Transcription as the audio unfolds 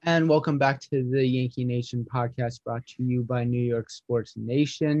And welcome back to the Yankee Nation podcast brought to you by New York Sports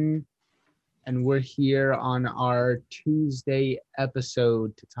Nation. And we're here on our Tuesday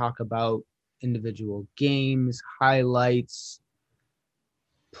episode to talk about individual games, highlights,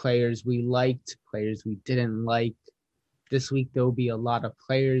 players we liked, players we didn't like. This week, there'll be a lot of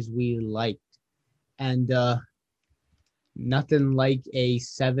players we liked. And nothing like a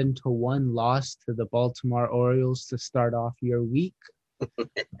 7-1 loss to the Baltimore Orioles to start off your week.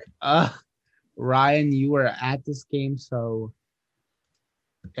 Ryan, you were at this game, so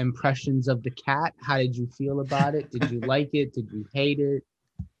impressions of the cat. How did you feel about it? Did you like it? Did you hate it?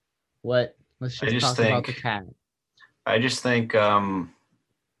 What? Let's just talk about the cat. I just think the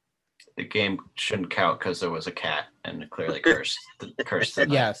game shouldn't count because there was a cat and it clearly cursed the night.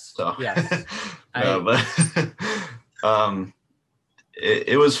 Yes. So yes.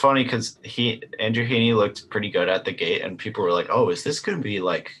 It was funny because Andrew Heaney looked pretty good at the gate, and people were like, "Oh, is he going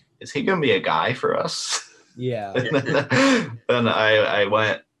to be a guy for us?" Yeah. Then I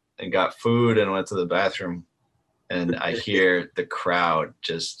went and got food and went to the bathroom, and I hear the crowd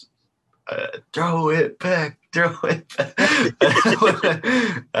just throw it back, because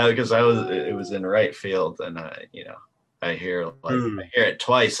it was in right field, and I hear it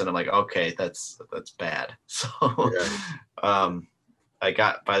twice, and I'm like, okay, that's bad. So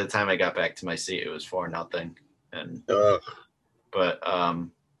by the time I got back to my seat, it was 4-0, and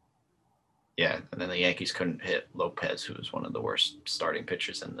and then the Yankees couldn't hit Lopez, who was one of the worst starting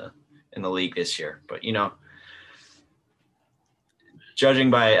pitchers in the league this year. But judging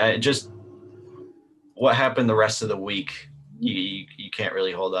by just what happened the rest of the week, you can't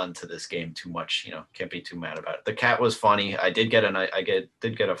really hold on to this game too much. Can't be too mad about it. The cat was funny. I did get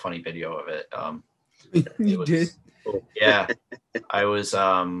a funny video of it. You did? Yeah, I was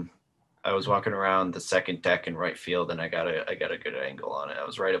walking around the second deck in right field, and I got a good angle on it. I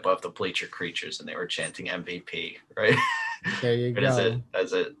was right above the bleacher creatures, and they were chanting MVP. Right there you go.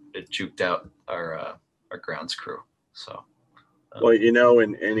 As it juked out our grounds crew. So. Well,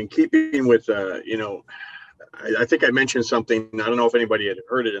 and in keeping with, I think I mentioned something. I don't know if anybody had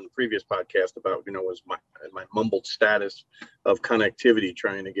heard it in the previous podcast about, was my mumbled status of connectivity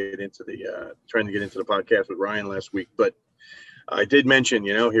trying to get into the podcast with Ryan last week. But I did mention,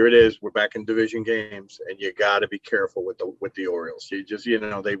 here it is. We're back in division games, and you got to be careful with the Orioles. You just, they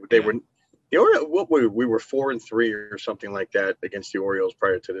were. The Orioles, we were 4-3 or something like that against the Orioles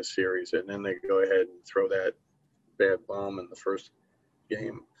prior to this series, and then they go ahead and throw that bad bomb in the first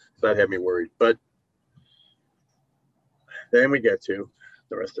game. So that had me worried. But then we get to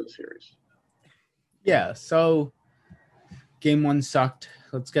the rest of the series. Yeah, so game one sucked.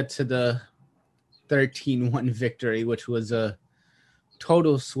 Let's get to the 13-1 victory, which was a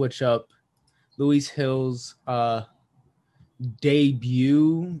total switch up. Luis Hill's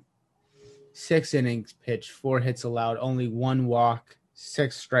debut, 6 innings pitched, 4 hits allowed, only 1 walk,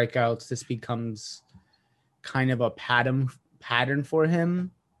 6 strikeouts. This becomes kind of a pattern for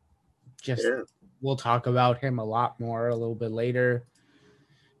him. We'll talk about him a lot more a little bit later.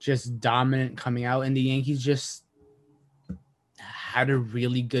 Just dominant coming out, and the Yankees just had a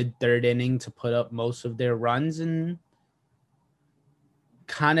really good third inning to put up most of their runs and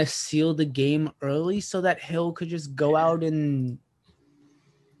kind of seal the game early so that Hill could just go out and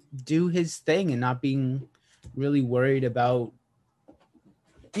do his thing and not being really worried about,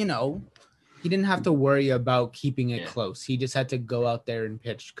 he didn't have to worry about keeping it close. He just had to go out there and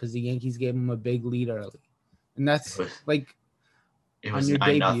pitch because the Yankees gave him a big lead early. And that's it was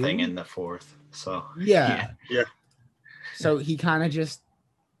 9-0 in the fourth. So yeah. So he kind of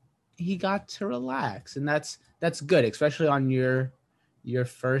he got to relax, and that's good, especially on your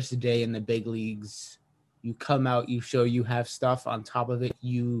first day in the big leagues. You come out, you show you have stuff. On top of it,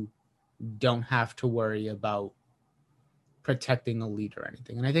 you don't have to worry about protecting the lead or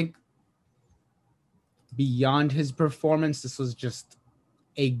anything. And I think beyond his performance, this was just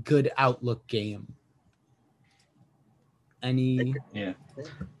a good outlook game.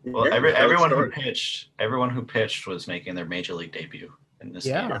 Well, everyone who pitched was making their major league debut in this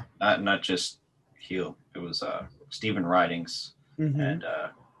game. Not just Hill. It was Steven Ridings and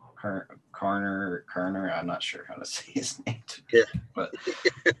Kerner. I'm not sure how to say his name. But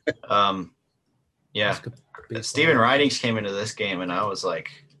Steven Ridings came into this game, and I was like,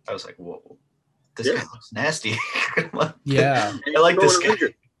 whoa, this guy looks nasty. Yeah, I like this guy.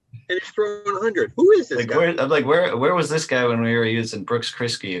 And he's throwing 100. Who is this guy? I'm like, where was this guy when we were using Brooks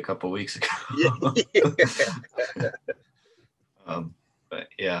Kriske a couple weeks ago? But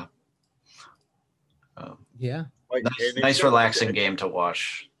yeah. Nice relaxing game to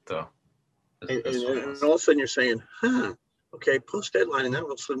watch, though. And all of a sudden you're saying, Okay, post deadline, and then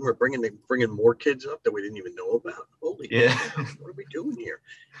all of a sudden we're bringing more kids up that we didn't even know about. Holy bringing more kids up that we didn't even know about. Holy yeah, cow, what are we doing here?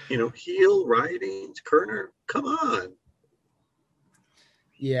 Heel, Ridings, Kerner, come on.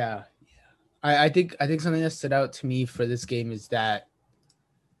 Yeah, I think something that stood out to me for this game is that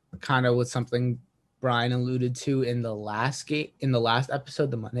kind of was something Brian alluded to in the last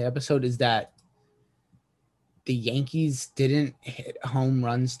episode, the Monday episode, is that the Yankees didn't hit home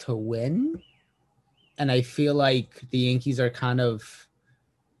runs to win. And I feel like the Yankees are kind of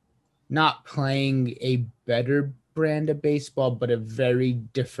not playing a better brand of baseball, but a very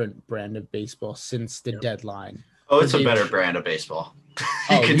different brand of baseball since the deadline. Oh, it's a better brand of baseball.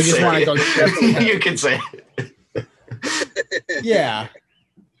 Oh, you just want to go. You can say it. Yeah.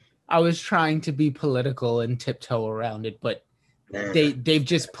 I was trying to be political and tiptoe around it, but they've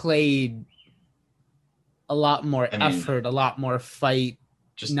just played a lot more effort, a lot more fight,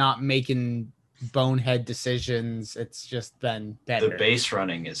 just not making bonehead decisions. It's just been better. The base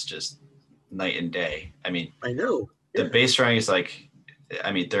running is just night and day. I mean, I know. The base running is like,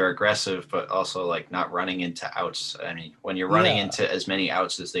 I mean, they're aggressive, but also like not running into outs. I mean, when you're running into as many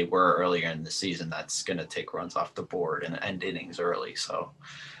outs as they were earlier in the season, that's going to take runs off the board and end innings early. So,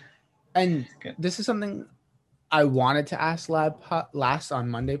 and this is something I wanted to ask last on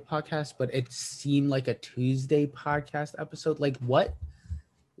Monday podcast, but it seemed like a Tuesday podcast episode. What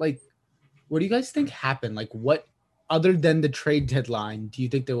do you guys think happened? Like, what, other than the trade deadline, do you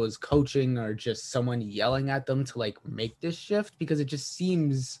think there was coaching or just someone yelling at them to like make this shift? Because it just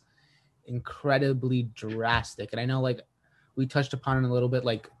seems incredibly drastic. And I know like we touched upon it a little bit,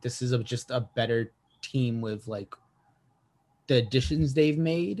 like this is just a better team with like the additions they've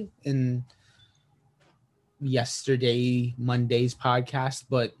made in Monday's podcast.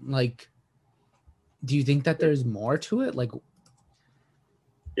 But like, do you think that there's more to it? Like,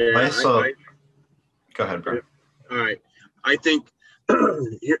 yeah, go ahead, bro. All right. I think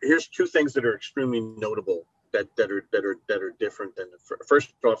here's two things that are extremely notable that are different than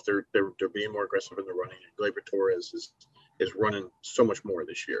first off, they're being more aggressive in the running. Gleyber Torres is running so much more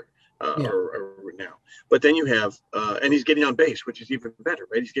this year or now. But then you have and he's getting on base, which is even better,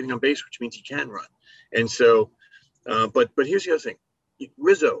 right? He's getting on base, which means he can run. And so, but here's the other thing,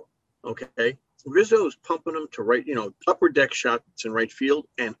 Rizzo, okay. Rizzo's pumping them to right, upper deck shots in right field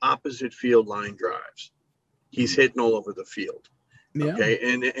and opposite field line drives. He's hitting all over the field. Yeah. Okay.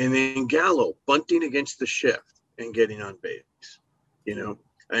 And then Gallo bunting against the shift and getting on base.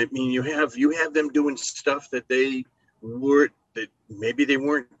 I mean, you have them doing stuff that maybe they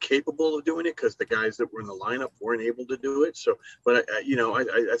weren't capable of doing it because the guys that were in the lineup weren't able to do it. So, but I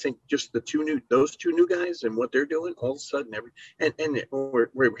think just those two new guys and what they're doing, all of a sudden we're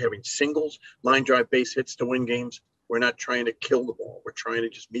having singles, line drive base hits to win games. We're not trying to kill the ball. We're trying to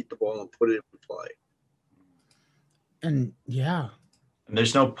just meet the ball and put it in play. And yeah. And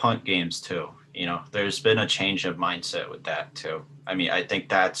there's no punt games too. There's been a change of mindset with that too. I mean, I think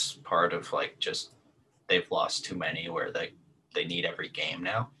that's part of like just they've lost too many where they need every game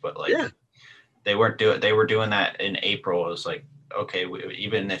now. But like they were doing that in April. It was like, okay,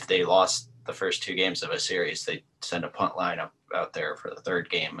 even if they lost the first two games of a series, they send a punt lineup out there for the third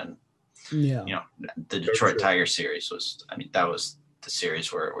game. And the Detroit Tigers series was, I mean, that was the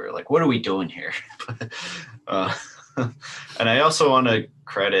series where we were like, what are we doing here? And I also want to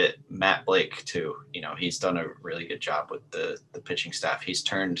credit Matt Blake too. He's done a really good job with the pitching staff. He's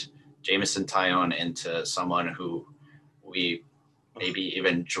turned Jameson Taillon into someone who we maybe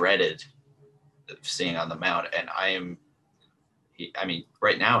even dreaded seeing on the mound. And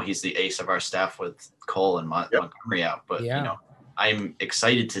right now he's the ace of our staff with Cole and Montgomery out. But I'm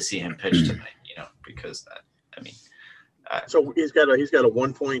excited to see him pitch tonight. Because so he's got a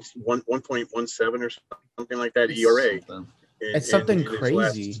 1.17 or something like that ERA. It's something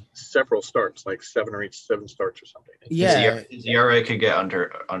crazy. Several starts, like 7 starts or something. Yeah, his ERA could get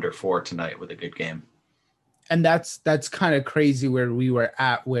under 4 tonight with a good game. And that's kind of crazy where we were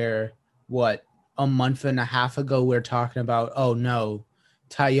at. Where a month and a half ago we're talking about, oh no,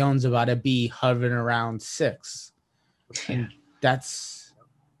 Taillon's about to be hovering around 6. And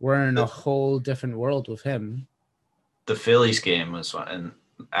we're in a whole different world with him. The Phillies game was one, and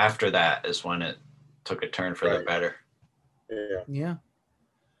after that is when it took a turn for the better. Yeah.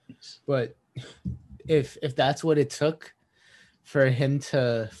 But if that's what it took for him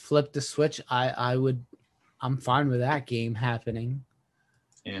to flip the switch, I'm fine with that game happening.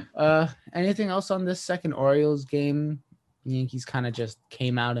 Yeah. Anything else on this second Orioles game? The Yankees kind of just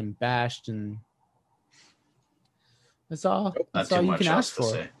came out and bashed, and that's all. That's all you can ask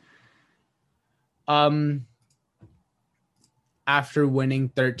for. After winning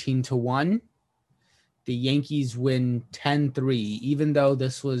 13-1, the Yankees win 10-3, even though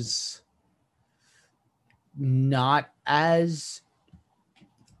this was not as,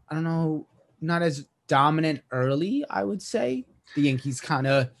 I don't know, not as dominant early, I would say. The Yankees kind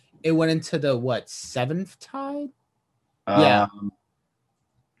of, it went into the, seventh tied? Yeah.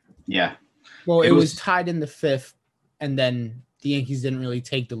 Yeah. Well, it was tied in the fifth, and then the Yankees didn't really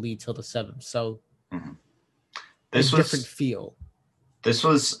take the lead till the seventh. So this was different feel. This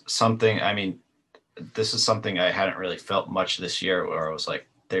was something, I mean, this is something I hadn't really felt much this year, where I was like,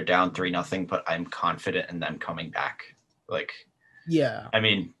 they're down 3-0, but I'm confident in them coming back. Like, yeah. I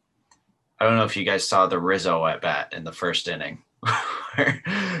mean, I don't know if you guys saw the Rizzo at bat in the first inning.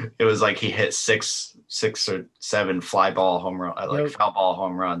 It was like he hit six or seven foul ball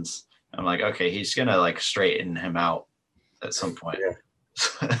home runs. I'm like, okay, he's gonna like straighten him out at some point. Yeah.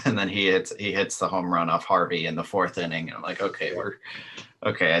 And then he hits the home run off Harvey in the fourth inning. And I'm like, okay,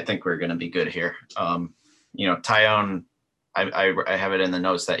 I think we're gonna be good here. Taillon, I have it in the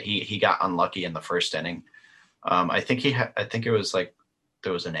notes that he got unlucky in the first inning. I think it was like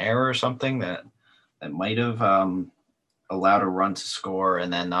there was an error or something that might have allowed a run to score,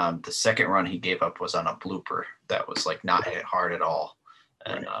 and then the second run he gave up was on a blooper that was like not hit hard at all,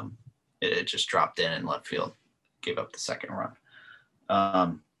 and it just dropped in left field, gave up the second run.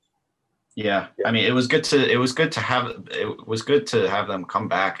 Yeah. I mean, it was good to have them come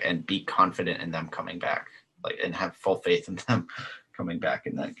back and be confident in them coming back, like, and have full faith in them coming back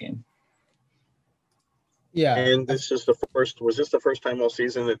in that game. Yeah. And was this the first time all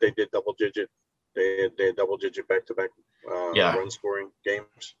season that they did double digit back-to-back run scoring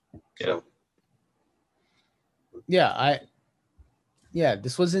games? Yeah. So.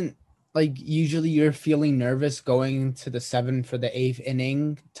 This wasn't like, usually you're feeling nervous going to the seventh for the eighth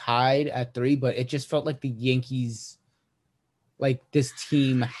inning tied at 3, but it just felt like the Yankees, like this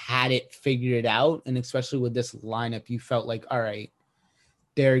team had it figured out. And especially with this lineup, you felt like, all right,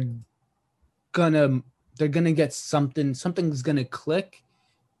 they're gonna get something's gonna click,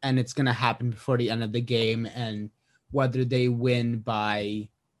 and it's gonna happen before the end of the game. And whether they win by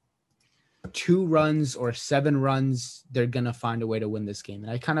 2 runs or 7 runs, they're gonna find a way to win this game.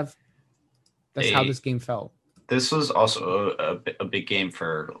 And that's how this game felt. This was also a big game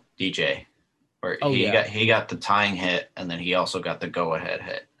for DJ, where he got the tying hit, and then he also got the go-ahead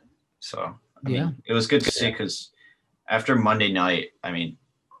hit. So I mean, it was good to see, because after Monday night, I mean,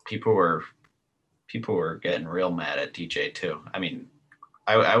 people were getting real mad at DJ too. I mean,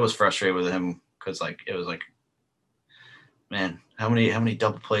 I was frustrated with him, because like it was like, man, how many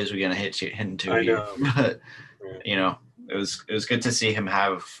double plays are we gonna hit into here? But it was good to see him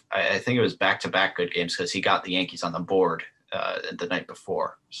have. I think it was back-to-back good games, because he got the Yankees on the board the night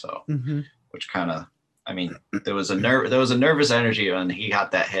before. So, which kind of, I mean, there was a nervous energy when he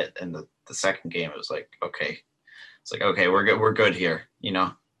got that hit in the second game. It was like, okay, we're good here,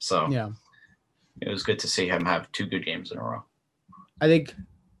 So yeah, it was good to see him have 2 good games in a row. I think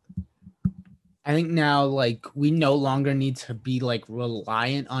now, like, we no longer need to be like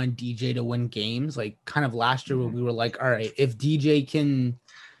reliant on DJ to win games. Like, kind of last year when we were like, all right, if DJ can,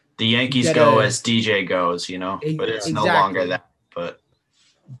 the Yankees go as DJ goes, but it's no longer that. But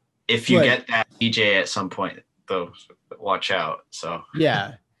if you get that DJ at some point, though, watch out. So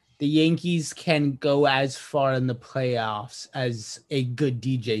yeah, the Yankees can go as far in the playoffs as a good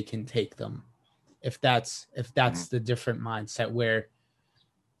DJ can take them. If that's the different mindset, where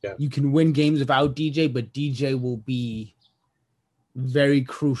you can win games without DJ, but DJ will be very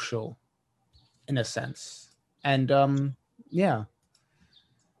crucial in a sense. And I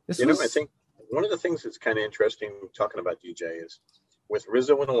think one of the things that's kind of interesting talking about DJ is, with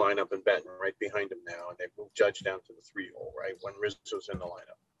Rizzo in the lineup and Benton right behind him now, and they've moved Judge down to the 3 hole, right, when Rizzo's in the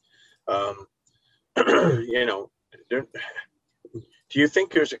lineup. Do you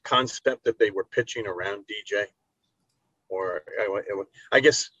think there's a concept that they were pitching around DJ? Or I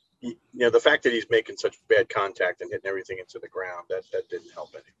guess, the fact that he's making such bad contact and hitting everything into the ground, that didn't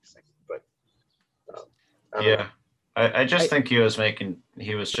help anything. But I don't know. I just think he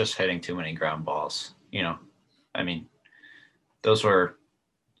was just hitting too many ground balls. I mean, those were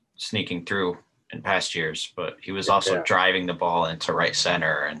sneaking through in past years, but he was also driving the ball into right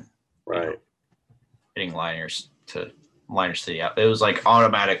center and hitting liners to the out. It was like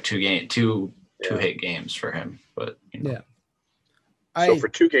automatic two hit games for him. But So for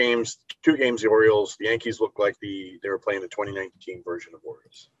two games, the Orioles, the Yankees looked like they were playing the 2019 version of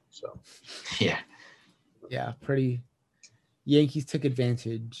Orioles. So pretty. Yankees took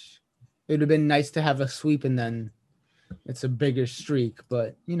advantage. It would have been nice to have a sweep, and then it's a bigger streak.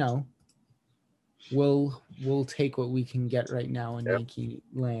 But we'll take what we can get right now in Yankee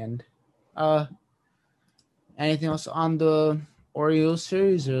land. Anything else on the Orioles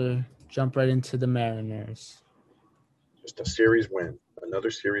series, or jump right into the Mariners? Just a series win.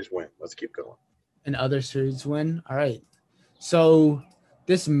 Another series win. Let's keep going. Another series win. All right. So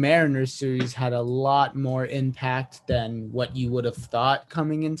this Mariners series had a lot more impact than what you would have thought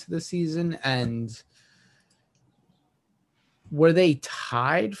coming into the season. And were they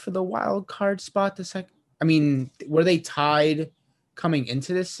tied for the wild card spot were they tied coming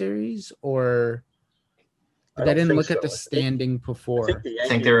into this series, or I didn't look at the standing before? I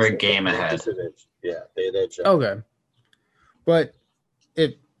think they were a game ahead. Yeah, they had edge. Okay. But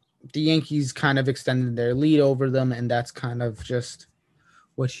the Yankees kind of extended their lead over them, and that's kind of just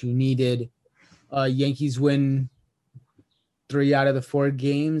what you needed. Yankees win 3 out of the 4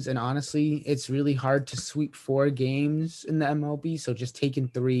 games, and honestly, it's really hard to sweep 4 games in the MLB, so just taking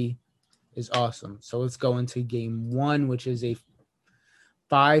 3 is awesome. So let's go into game 1, which is a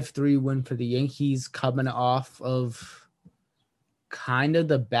 5-3 win for the Yankees, coming off of kind of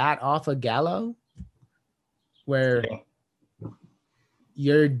the bat off of Gallo, where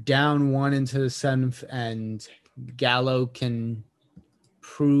you're down 1 into the 7th, and Gallo can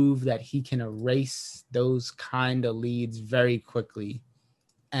prove that he can erase those kind of leads very quickly.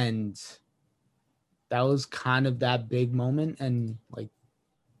 And that was kind of that big moment. And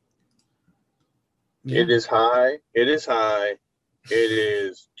it is high. It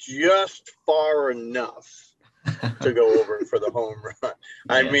is just far enough to go over for the home run.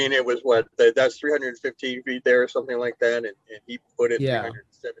 I mean, it was that's 315 feet there or something like that. And he put it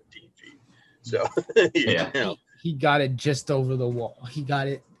 317 feet. So, he got it just over the wall. He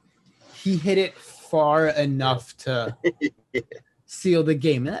hit it far enough to seal the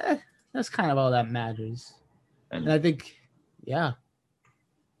game. That's kind of all that matters. And I think, The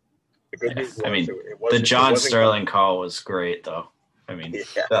good news was, the John Sterling call was great, though. I mean,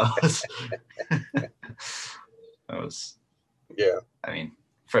 that was,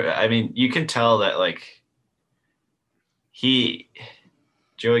 I mean, you can tell that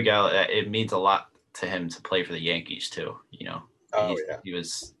Joey Gallo, it means a lot to him to play for the Yankees too. He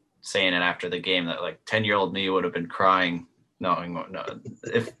was saying it after the game that 10-year-old me would have been crying knowing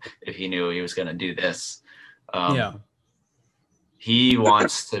if he knew he was going to do this. He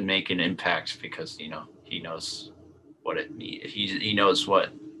wants to make an impact because he knows what it means. He knows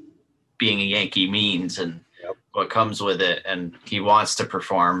what being a Yankee means and what comes with it, and he wants to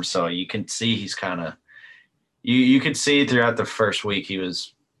perform. So you can see he's kind of you could see throughout the first week he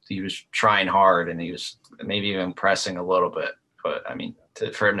was trying hard, and he was maybe even pressing a little bit. But I mean,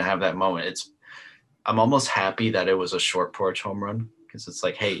 for him to have that moment, I'm almost happy that it was a short porch home run, because it's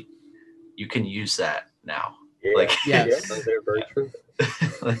like, hey, you can use that now. They're very true.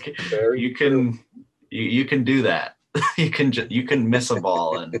 You can do that. you can miss a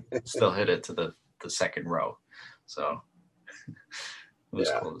ball and still hit it to the second row. So it was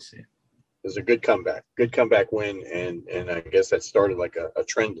cool to see. It was a good comeback win, and I guess that started like a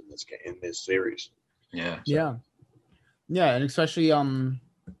trend in this game, in this series. And especially in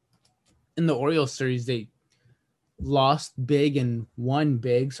the Orioles series, they lost big and won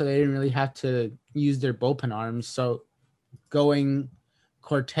big, so they didn't really have to use their bullpen arms. So going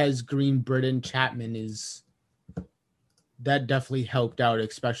Cortez, Green, Britton, Chapman that definitely helped out,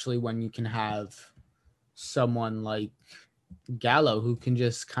 especially when you can have someone like Gallo who can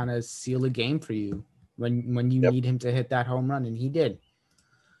just kind of seal the game for you when you need him to hit that home run, and he did.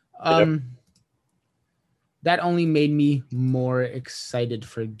 That only made me more excited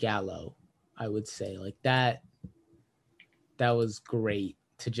for Gallo, I would say. That was great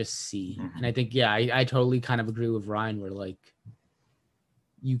to just see. And I think, I totally kind of agree with Ryan, where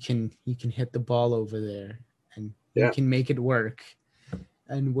you can hit the ball over there and you can make it work,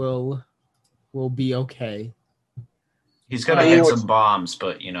 and we'll be okay. He's gonna hit some bombs,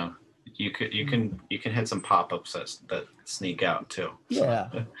 but you can hit some pop-ups that sneak out too.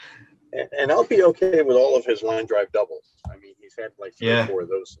 And I'll be okay with all of his line drive doubles. I mean, he's had 3 or 4 of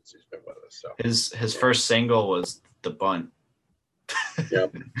those since he's been with us. So his first single was the bunt.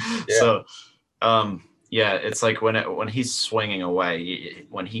 So it's like when he's swinging away,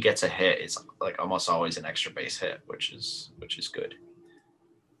 when he gets a hit, it's almost always an extra base hit, which is good.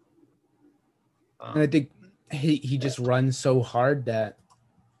 And I think he just runs so hard that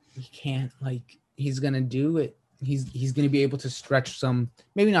he can't, he's gonna do it. He's gonna be able to stretch some,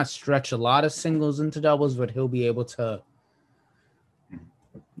 maybe not stretch a lot of singles into doubles, but he'll be able to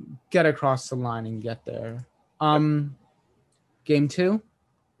get across the line and get there. Game 2.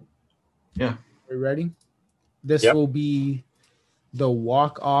 Yeah. Are you ready? This will be the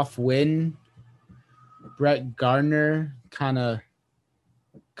walk-off win. Brett Gardner kind of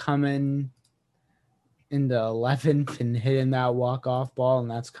coming in the 11th and hitting that walk-off ball,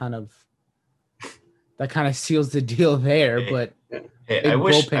 and that kind of seals the deal there. But I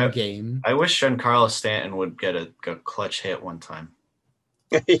wish Giancarlo Stanton would get a clutch hit one time.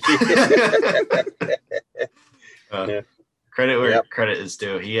 Credit where credit is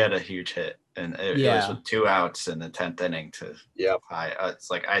due. He had a huge hit, and it was with 2 outs in the 10th inning to high.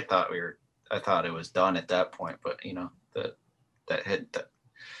 It's like I thought it was done at that point, but that hit,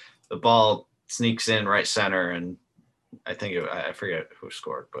 the ball sneaks in right center, and I think I forget who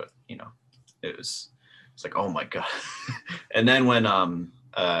scored, but it's like, oh my god. And then when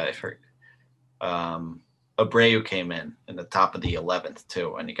Abreu came in the top of the 11th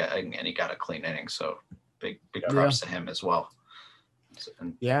too, and he got a clean inning, so big props to him as well.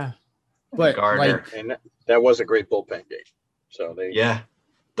 And, but Gardner, and that was a great bullpen game. So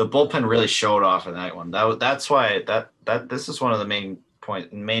the bullpen really showed off in that one. That's why this is one of the main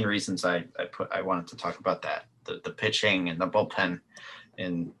reasons I wanted to talk about that, the pitching and the bullpen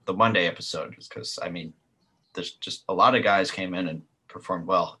in the Monday episode, is because there's just a lot of guys came in and performed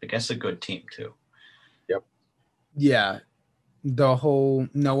well against a good team too. Yep. Yeah. The whole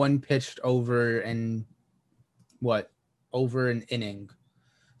no one pitched over an inning.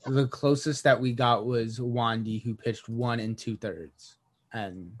 The closest that we got was Wandy, who pitched 1 2/3,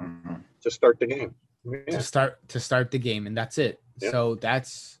 and to start the game. Yeah. To start the game, and that's it. Yeah. So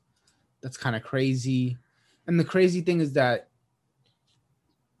that's kind of crazy. And the crazy thing is that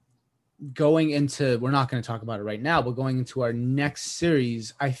going into, we're not going to talk about it right now, but going into our next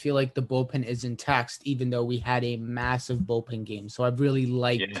series, I feel like the bullpen isn't taxed, even though we had a massive bullpen game. So I've really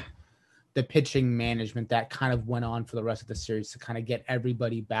liked the pitching management that kind of went on for the rest of the series to kind of get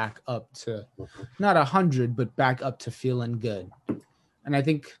everybody back up to not 100, but back up to feeling good. And I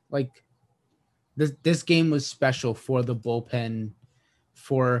think this game was special for the bullpen,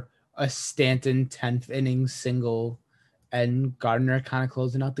 for a Stanton 10th inning single and Gardner kind of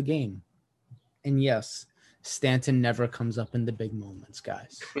closing out the game. And yes, Stanton never comes up in the big moments,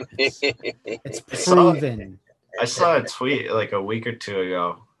 guys. It's proven. I saw a tweet like a week or two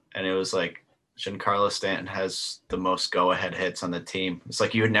ago, and it was like, Giancarlo Stanton has the most go-ahead hits on the team. It's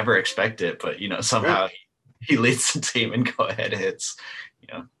like you would never expect it, but somehow he leads the team in go-ahead hits.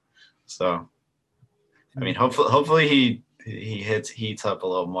 So hopefully he heats up a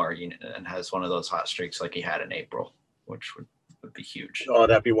little more and has one of those hot streaks like he had in April, which would be huge. Oh,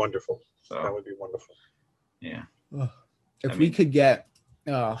 that'd be wonderful. So, that would be wonderful. Yeah. If we could get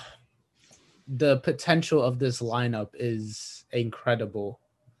the potential of this lineup is incredible.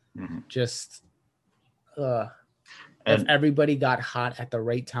 Mm-hmm. Just if everybody got hot at the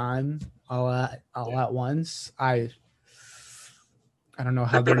right time all at once, I don't know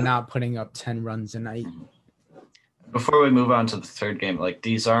how they're not putting up 10 runs a night. Before we move on to the third game,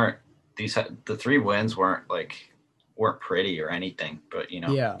 the 3 wins weren't pretty or anything, but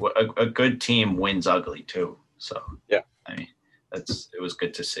a good team wins ugly too. So it was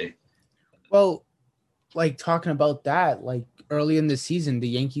good to see. Well, talking about that, early in the season, the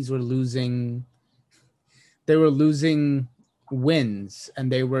Yankees were losing wins,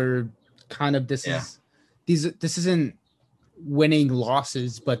 and they were kind of this isn't winning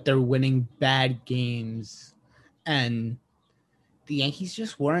losses, but they're winning bad games, and the Yankees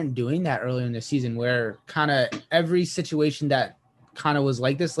just weren't doing that earlier in the season, where kind of every situation that kind of was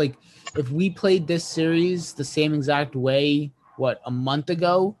like this, if we played this series the same exact way, a month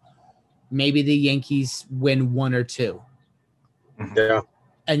ago, maybe the Yankees win 1 or 2. Yeah.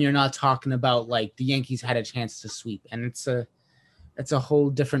 And you're not talking about the Yankees had a chance to sweep, and it's a whole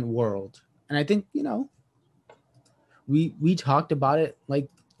different world. And I think, we talked about it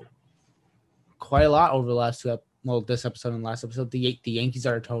quite a lot over the last this episode and last episode. The Yankees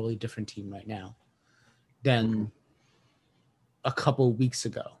are a totally different team right now than a couple weeks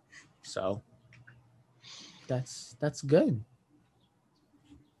ago. So that's good.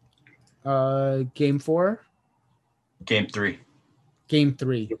 Game 4? Game 3. Game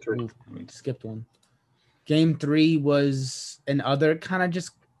 3. Ooh, skipped one. Game 3 was another kind of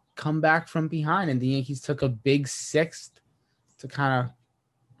just come back from behind, and the Yankees took a big 6th to kind of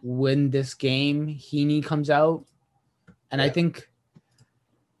win this game. Heaney comes out, and I think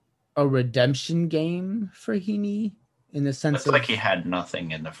a redemption game for Heaney in the sense of he had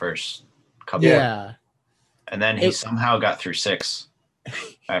nothing in the first couple. Yeah. And then he somehow got through 6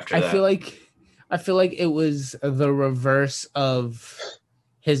 after that. I feel like it was the reverse of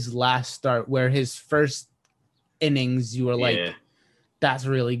his last start, where his first innings you were that's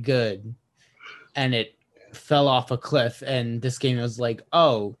really good, and it fell off a cliff, and this game was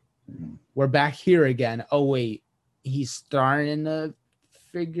we're back here again. Oh wait, he's starting to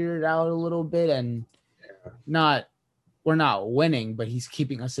figure it out a little bit, and we're not winning, but he's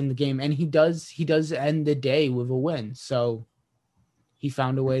keeping us in the game, and he does end the day with a win. So he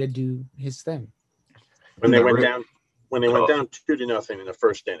found a way to do his thing. When they went down 2-0 in the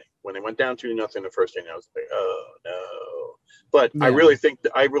first inning, I was like, oh no. But yeah. I really think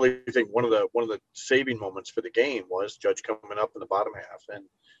one of the saving moments for the game was Judge coming up in the bottom half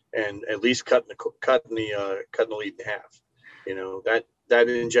and at least cutting the lead in half. You know, that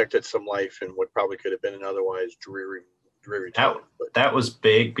injected some life in what probably could have been an otherwise dreary time. That was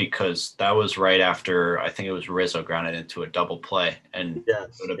big because that was right after, I think it was Rizzo grounded into a double play, and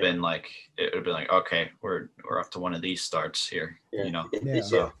it would have been like, okay, we're up to one of these starts here, you know. Yeah.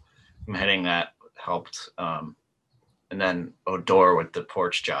 So I'm hitting that helped, and then Odor with the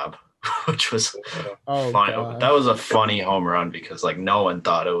porch job, which was funny. God. That was a funny home run because like no one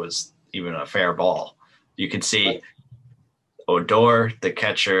thought it was even a fair ball. You could see Odor, the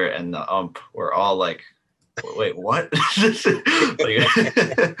catcher, and the ump were all like, wait, what? And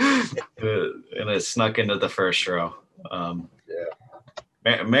it snuck into the first row.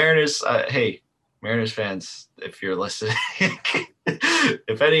 Mariners, hey, Mariners fans, if you're listening,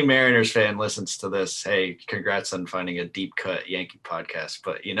 if any Mariners fan listens to this, hey, congrats on finding a deep cut Yankee podcast.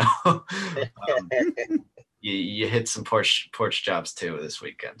 But you know, you hit some porch jobs too this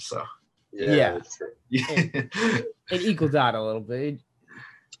weekend. So yeah, that's true. It equaled out a little bit.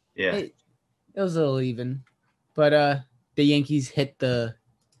 It was a little even, but the Yankees hit the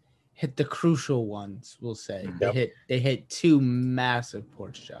crucial ones. We'll say they hit two massive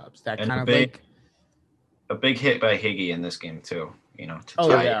porch jobs. That kind of like a big hit by Higgy in this game too. You know,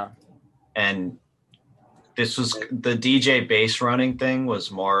 and this was the DJ base running thing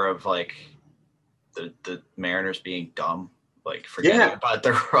was more of like the Mariners being dumb, like forgetting about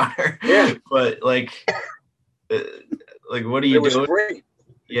the runner. Yeah, but like what are you doing? It was great.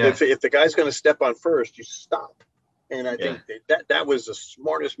 Yeah. If the guy's going to step on first, you stop. And I think that was the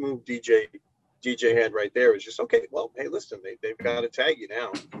smartest move DJ had right there. It's just, okay, well, hey, listen, they've got to tag you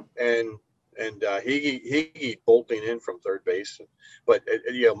now. And Higgy bolting in from third base. But,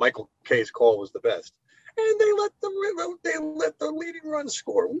 Michael K's call was the best. And they let the leading run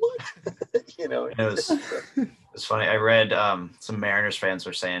score. What? It was funny. I read some Mariners fans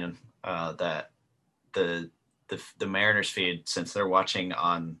were saying that the Mariners feed, since they're watching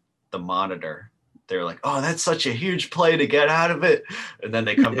on the monitor, they're like, oh, that's such a huge play to get out of it. And then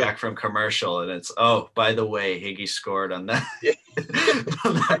they come back from commercial and it's, oh, by the way, Higgy scored on that.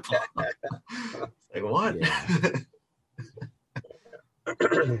 On that ball. Like, what? Yeah.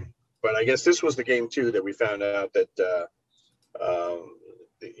 But I guess this was the game too that we found out that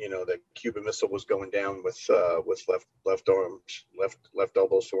that Cuban Missile was going down with left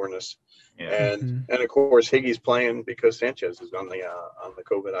elbow soreness, and of course Higgy's playing because Sanchez is on the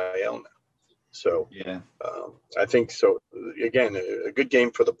COVID IL now. So I think so. Again, a good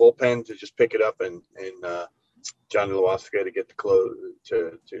game for the bullpen to just pick it up and Johnny Loáisiga to get the close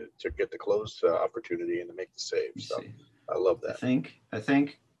to get the close opportunity and to make the save. So I love that. I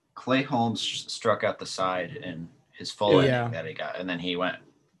think Clay Holmes struck out the side in his full inning that he got, and then he went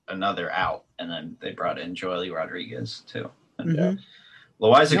another out, and then they brought in Joely Rodriguez too. And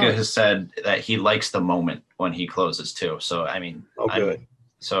Loáisiga has said that he likes the moment when he closes too. So I mean,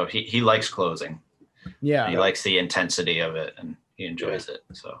 so he likes closing. Yeah, he likes the intensity of it, and he enjoys it.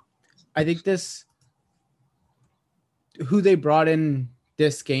 So I think who they brought in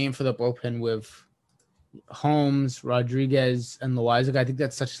this game for the bullpen with Holmes, Rodriguez, and Loáisiga, I think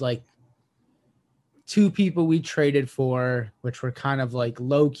that's such like two people we traded for, which were kind of like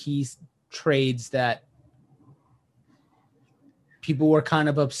low-key trades that people were kind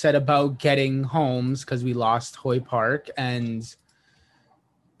of upset about getting Holmes because we lost Hoy Park, and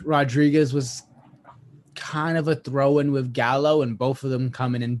Rodriguez was kind of a throw-in with Gallo, and both of them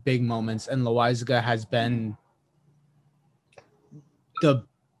coming in big moments, and Loáisiga has been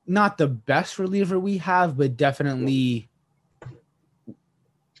not the best reliever we have, but definitely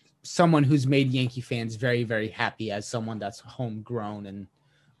someone who's made Yankee fans very, very happy as someone that's homegrown, and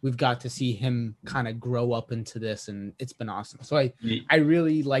we've got to see him kind of grow up into this, and it's been awesome. So I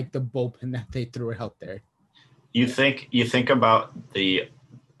really like the bullpen that they threw out there. You think about the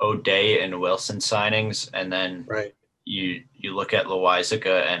O'Day and Wilson signings, and then you look at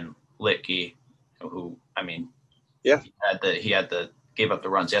Loáisiga and Litke, who he gave up the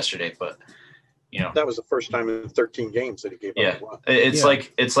runs yesterday, but that was the first time in 13 games that he gave up a run. It's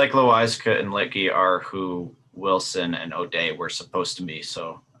like Loáisiga and Litke are who Wilson and O'Day were supposed to be.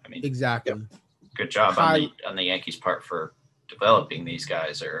 So I mean, exactly. Good job on the Yankees' part for developing these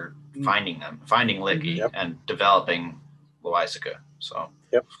guys, or finding Litke and developing Loáisiga. So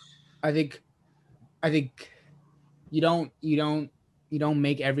I think I think you don't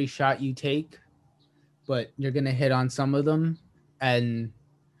make every shot you take, but you're gonna hit on some of them. And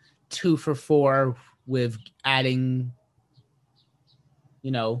 2 for 4 with adding,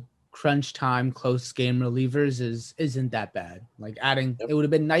 crunch time, close game relievers isn't that bad. Like adding, It would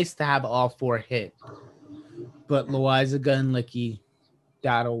have been nice to have all 4 hit, but Loizaga and Licky,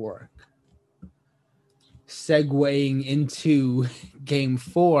 that'll work. Segueing into game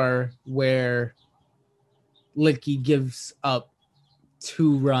 4, where Licky gives up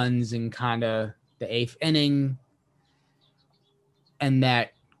 2 runs in kind of the 8th inning, and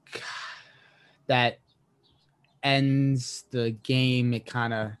that ends the game.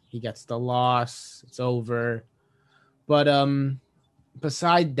 He gets the loss. It's over. But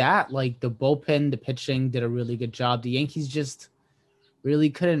beside that, like the bullpen, the pitching did a really good job. The Yankees just really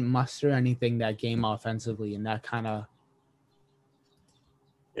couldn't muster anything that game offensively, and that kind of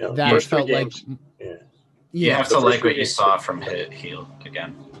that felt like you have to like what you saw from Heel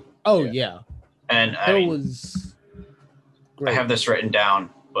again. Oh yeah. And it was great. I have this written down,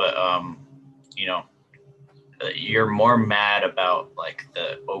 but you're more mad about like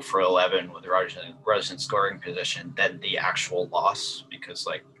the 0 for 11 with runners in scoring position than the actual loss, because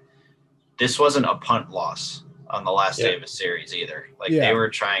like this wasn't a punt loss on the last day of a series either. Like they were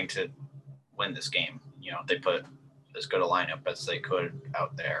trying to win this game. They put as good a lineup as they could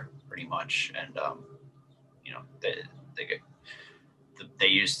out there pretty much. And, they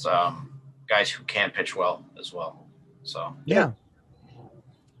used guys who can pitch well as well. So yeah,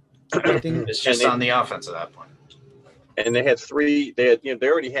 I think it's just on the offense at that point. And they had 3. They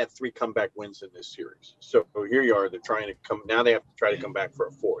already had 3 comeback wins in this series. So here you are. They're trying to come. Now they have to try to come back for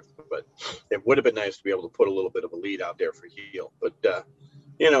a 4th. But it would have been nice to be able to put a little bit of a lead out there for Heel. But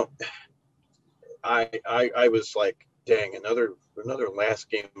I was like, dang, another last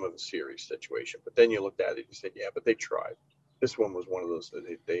game of the series situation. But then you looked at it and you said, yeah, but they tried. This one was one of those that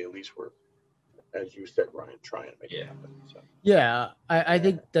they at least were, as you said, Ryan, trying to make it happen. So. Yeah, I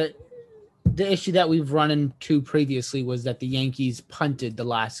think that the issue that we've run into previously was that the Yankees punted the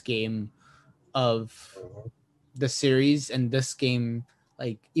last game of the series, and this game,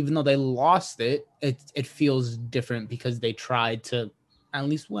 like, even though they lost it feels different because they tried to at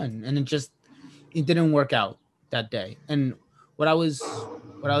least win, and it didn't work out that day. And what I was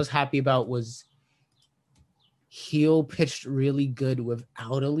happy about was Heel pitched really good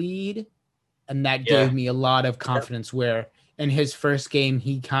without a lead, and that gave me a lot of confidence. Where in his first game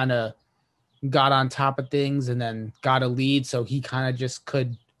he kind of got on top of things and then got a lead, so he kind of just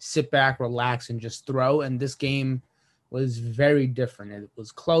could sit back, relax, and just throw. And this game was very different. It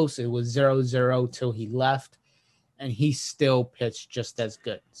was close. It was 0-0 till he left, and he still pitched just as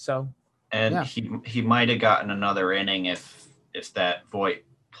good. So, and he might have gotten another inning if that Voit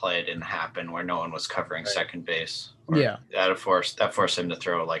play didn't happen, where no one was covering second base. That forced him to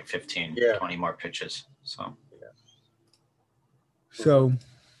throw like 15, 20 more pitches. So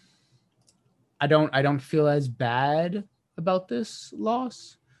I don't feel as bad about this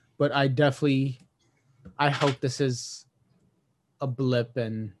loss, but I hope this is a blip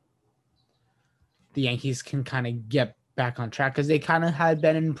and the Yankees can kind of get back on track, because they kind of had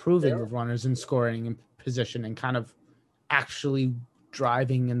been improving with runners in scoring and position and kind of actually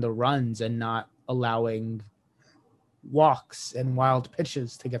driving in the runs and not allowing walks and wild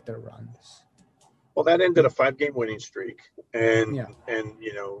pitches to get their runs. Well, that ended a 5-game winning streak, and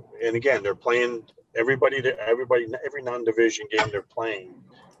again, they're playing every non-division game they're playing.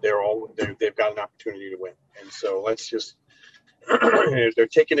 They've got an opportunity to win, and so let's just they're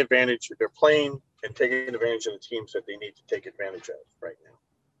taking advantage. They're playing and taking advantage of the teams that they need to take advantage of right now,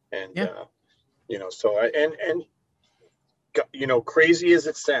 and crazy as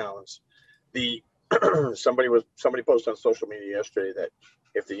it sounds, somebody posted on social media yesterday that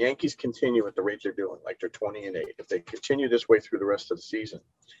if the Yankees continue at the rate they're doing, like they're 20-8, if they continue this way through the rest of the season,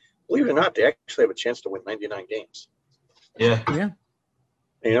 believe it or not, they actually have a chance to win 99 games. Yeah.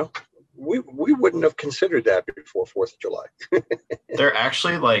 We wouldn't have considered that before 4th of July. They're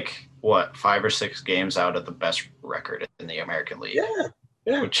actually like 5 or 6 games out of the best record in the American League.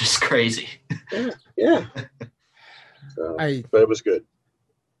 Yeah. Which is crazy. Yeah. But it was good.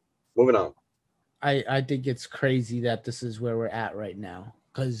 Moving on. I think it's crazy that this is where we're at right now,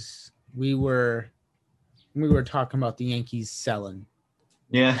 because we were talking about the Yankees selling.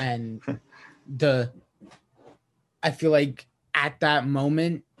 Yeah. And I feel like at that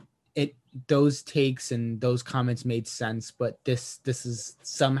moment those takes and those comments made sense, but this is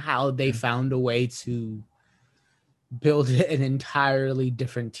somehow they found a way to build an entirely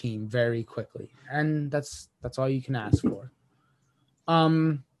different team very quickly, and that's all you can ask for.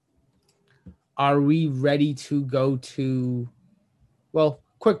 are we ready to go to, well,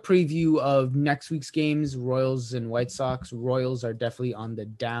 quick preview of next week's games, Royals and White Sox. Royals are definitely on the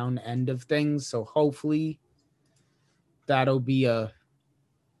down end of things, so hopefully that'll be a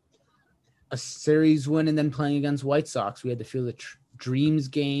series win. And then playing against White Sox, we had to feel the Dreams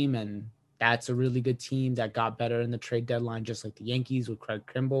game, and that's a really good team that got better in the trade deadline, just like the Yankees with Craig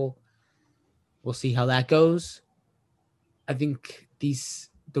Kimbrell. We'll see how that goes. I think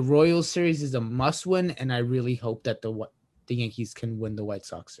the Royals series is a must win, and I really hope that the Yankees can win the White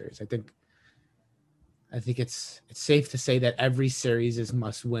Sox series. I think it's safe to say that every series is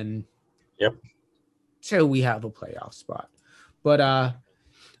must win. Yep. Till we have a playoff spot. But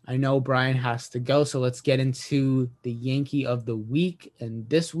I know Brian has to go, so let's get into the Yankee of the week. And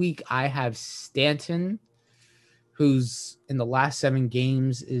this week I have Stanton, who's in the last 7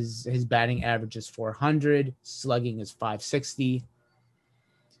 games his batting average is 400, slugging is 560.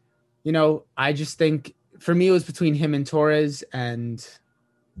 I just think for me it was between him and Torres, and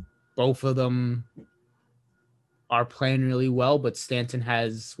both of them are playing really well, but Stanton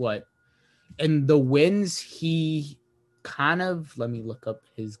has in the wins, he kind of, let me look up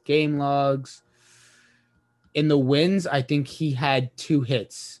his game logs. In the wins, I think he had 2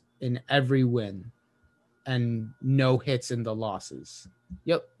 hits in every win and no hits in the losses.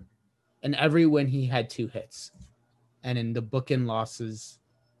 Yep. In every win, he had 2 hits. And in the bookend losses,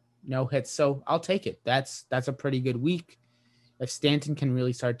 no hits. So I'll take it. That's a pretty good week. If Stanton can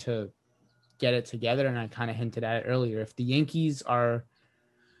really start to get it together, and I kind of hinted at it earlier, if the Yankees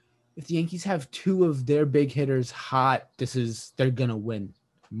have 2 of their big hitters hot, they're going to win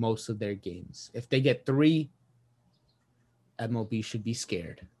most of their games. If they get 3, MLB should be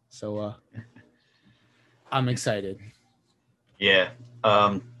scared. So I'm excited. Yeah.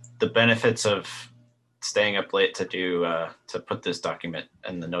 The benefits of staying up late to put this document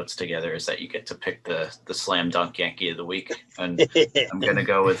and the notes together is that you get to pick the slam dunk Yankee of the week. And I'm going to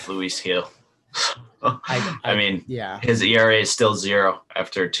go with Luis Gil. I mean, yeah, his ERA is still 0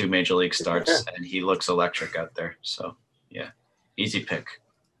 after 2 major league starts, and he looks electric out there. So, yeah, easy pick.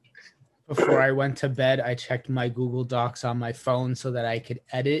 Before I went to bed, I checked my Google Docs on my phone so that I could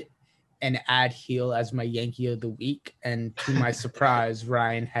edit and add Gil as my Yankee of the week. And to my surprise,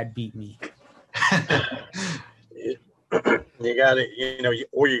 Ryan had beat me. You got to,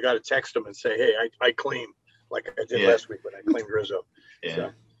 or you got to text him and say, "Hey, I claim," like I did last week when I claimed Rizzo. Yeah.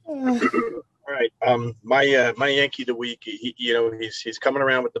 So. All right. My Yankee of the week, he's coming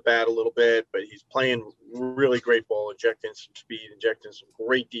around with the bat a little bit, but he's playing really great ball, injecting some speed, injecting some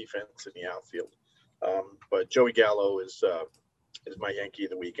great defense in the outfield. But Joey Gallo is my Yankee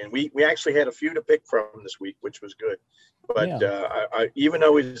of the week, and we actually had a few to pick from this week, which was good. But I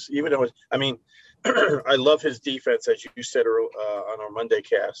mean, I love his defense, as you said on our Monday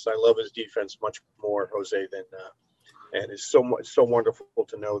cast. I love his defense much more, Jose, than. And it's so wonderful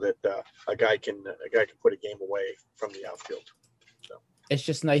to know that a guy can put a game away from the outfield. So. It's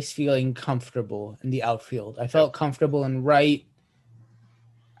just nice feeling comfortable in the outfield. I felt comfortable in right.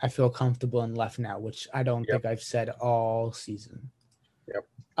 I feel comfortable in left now, which I don't think I've said all season.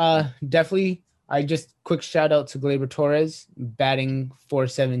 Yep. Definitely. I just quick shout out to Gleyber Torres, batting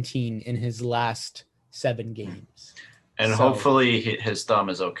 .417 in his last 7 games. And hopefully his thumb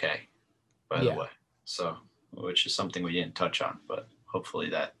is okay, by the way. So. Which is something we didn't touch on, but hopefully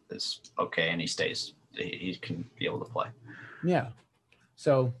that is okay and he can be able to play. Yeah.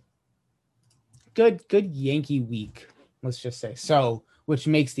 So good Yankee week, let's just say. So, which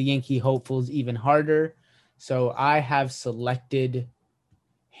makes the Yankee hopefuls even harder. So I have selected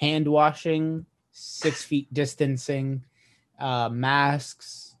hand washing, 6 feet distancing,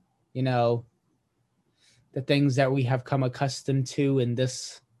 masks, the things that we have come accustomed to in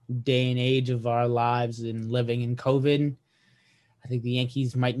this day and age of our lives and living in COVID. I think the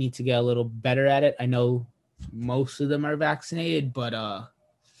Yankees might need to get a little better at it. I know most of them are vaccinated, but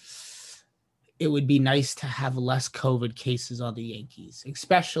it would be nice to have less COVID cases on the Yankees,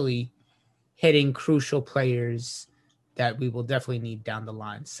 especially hitting crucial players that we will definitely need down the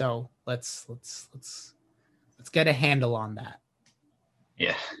line. So let's get a handle on that.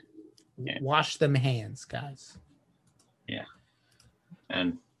 Yeah. Wash them hands, guys. Yeah.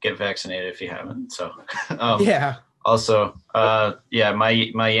 And get vaccinated if you haven't. So Also,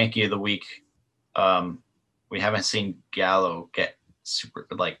 my Yankee of the week. We haven't seen Gallo get super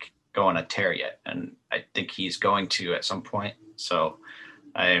go on a tear yet, and I think he's going to at some point. So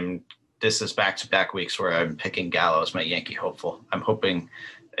this is back-to-back weeks where I'm picking Gallo as my Yankee hopeful. I'm hoping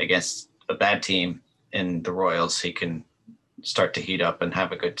against a bad team in the Royals, he can start to heat up and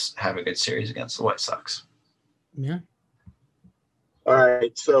have a good series against the White Sox. Yeah. All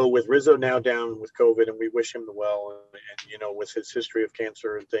right. So with Rizzo now down with COVID, and we wish him the well, and with his history of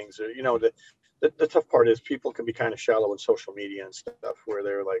cancer and things, the tough part is people can be kind of shallow in social media and stuff, where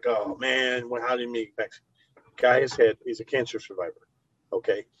they're like, "Oh man, how did he make Mexico?" Guy he's a cancer survivor.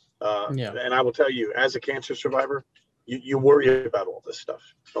 Okay. Yeah. And I will tell you, as a cancer survivor, you worry about all this stuff.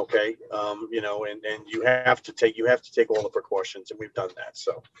 Okay. And you have to take all the precautions, and we've done that.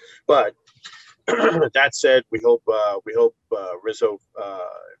 So, but that said, we hope Rizzo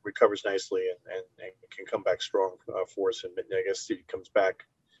recovers nicely and can come back strong for us. And I guess he comes back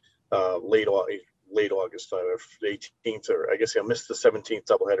late August, the 18th, or I guess he'll miss the 17th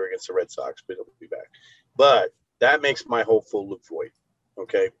doubleheader against the Red Sox, but he'll be back. But that makes my hopeful Luke Voit.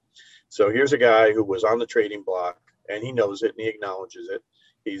 Okay, so here's a guy who was on the trading block, and he knows it and he acknowledges it.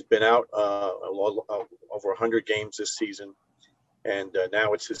 He's been out over 100 games this season. And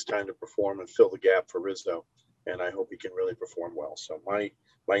now it's his time to perform and fill the gap for Rizzo. And I hope he can really perform well. So my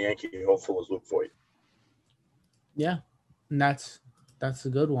Yankee hopeful is Luke Voit. Yeah, and that's a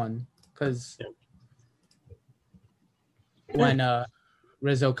good one, because when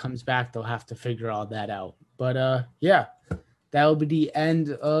Rizzo comes back, they'll have to figure all that out. But yeah, that will be the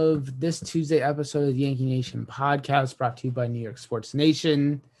end of this Tuesday episode of the Yankee Nation podcast, brought to you by New York Sports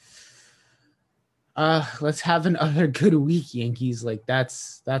Nation. Let's have another good week, Yankees. Like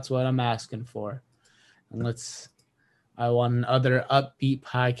that's what I'm asking for. And I want another upbeat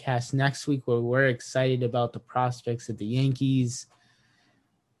podcast next week where we're excited about the prospects of the Yankees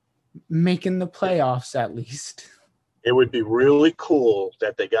making the playoffs at least. It would be really cool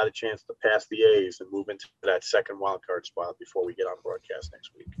that they got a chance to pass the A's and move into that second wild card spot before we get on broadcast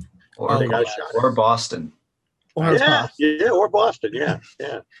next week. Or they got a shot. Or Boston. Or Boston. Yeah.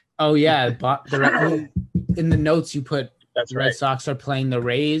 Oh yeah, in the notes you put that's Red right. Sox are playing the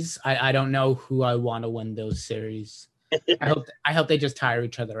Rays. I don't know who I want to win those series. I hope they just tire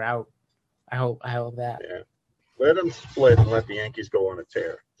each other out. I hope that. Yeah. Let them split and let the Yankees go on a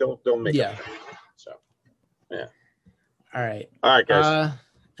tear. Don't make it. So yeah. All right, guys.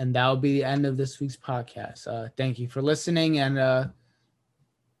 And that'll be the end of this week's podcast. Thank you for listening, and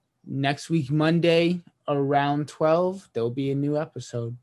next week Monday around 12 there'll be a new episode.